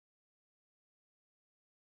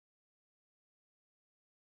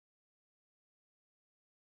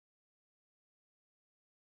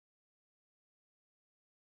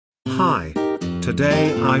Hi.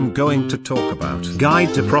 Today I'm going to talk about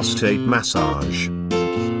guide to prostate massage.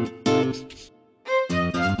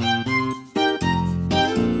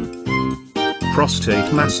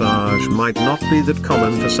 Prostate massage might not be that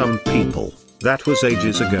common for some people. That was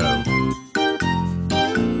ages ago.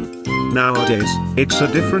 Nowadays, it's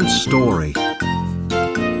a different story.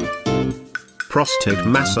 Prostate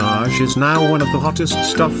massage is now one of the hottest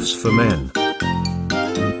stuffs for men.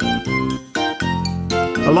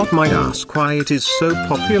 A lot might ask why it is so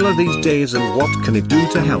popular these days and what can it do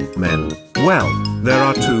to help men. Well, there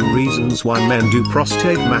are two reasons why men do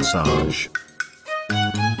prostate massage.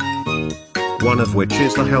 One of which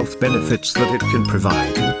is the health benefits that it can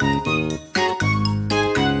provide.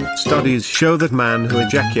 Studies show that men who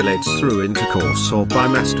ejaculates through intercourse or by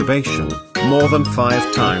masturbation, more than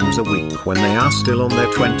 5 times a week when they are still on their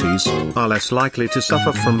 20s, are less likely to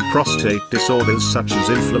suffer from prostate disorders such as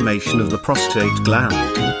inflammation of the prostate gland,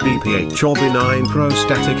 BPH or benign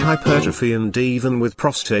prostatic hypertrophy, and even with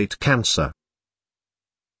prostate cancer.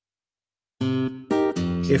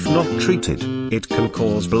 If not treated, it can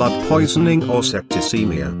cause blood poisoning or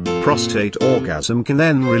septicemia. Prostate orgasm can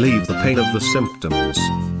then relieve the pain of the symptoms.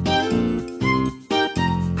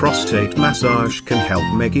 Prostate massage can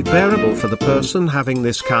help make it bearable for the person having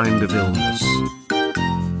this kind of illness.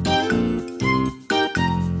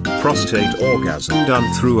 Prostate orgasm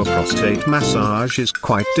done through a prostate massage is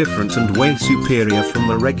quite different and way superior from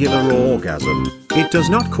the regular orgasm. It does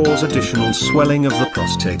not cause additional swelling of the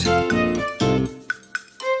prostate.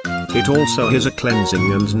 It also has a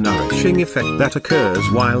cleansing and nourishing effect that occurs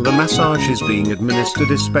while the massage is being administered,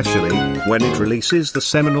 especially when it releases the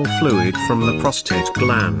seminal fluid from the prostate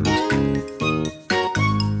gland.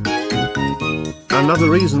 Another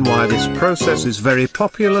reason why this process is very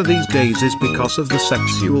popular these days is because of the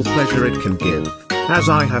sexual pleasure it can give. As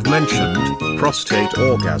I have mentioned, prostate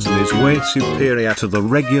orgasm is way superior to the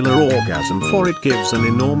regular orgasm, for it gives an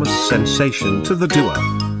enormous sensation to the doer.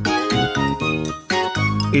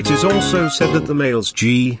 It is also said that the male's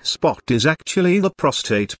G-spot is actually the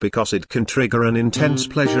prostate because it can trigger an intense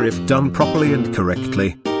pleasure if done properly and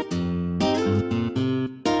correctly.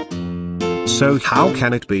 So how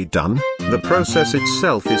can it be done? The process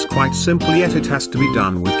itself is quite simple, yet it has to be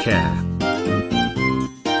done with care.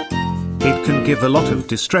 It can give a lot of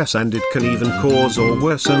distress and it can even cause or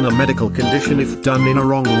worsen a medical condition if done in a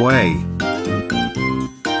wrong way.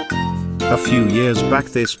 A few years back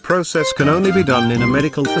this process can only be done in a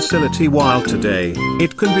medical facility, while today,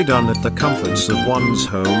 it can be done at the comforts of one's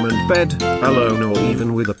home and bed, alone or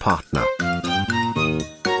even with a partner.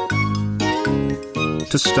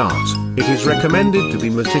 To start, it is recommended to be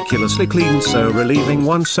meticulously clean, so relieving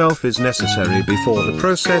oneself is necessary before the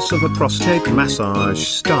process of a prostate massage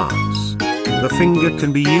starts. The finger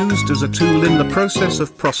can be used as a tool in the process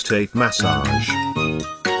of prostate massage.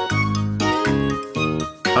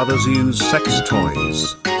 Others use sex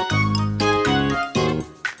toys.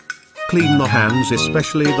 Clean the hands,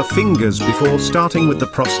 especially the fingers, before starting with the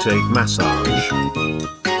prostate massage.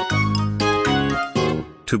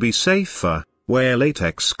 To be safer, wear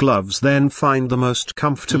latex gloves, then find the most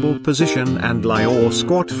comfortable position and lie or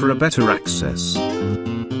squat for a better access.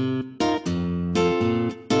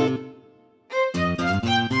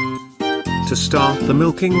 To start the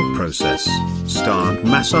milking process, start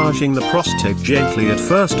massaging the prostate gently at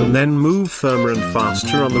first and then move firmer and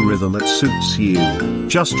faster on the rhythm that suits you.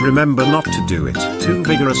 Just remember not to do it too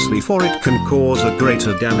vigorously, for it can cause a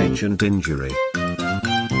greater damage and injury.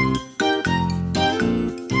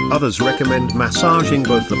 Others recommend massaging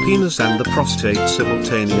both the penis and the prostate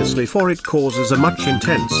simultaneously, for it causes a much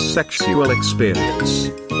intense sexual experience.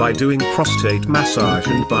 By doing prostate massage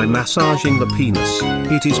and by massaging the penis,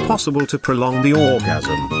 it is possible to prolong the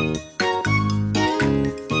orgasm.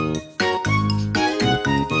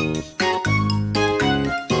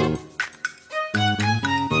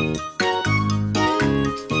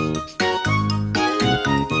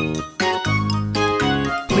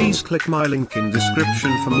 Please click my link in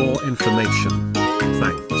description for more information.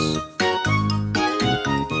 Thanks.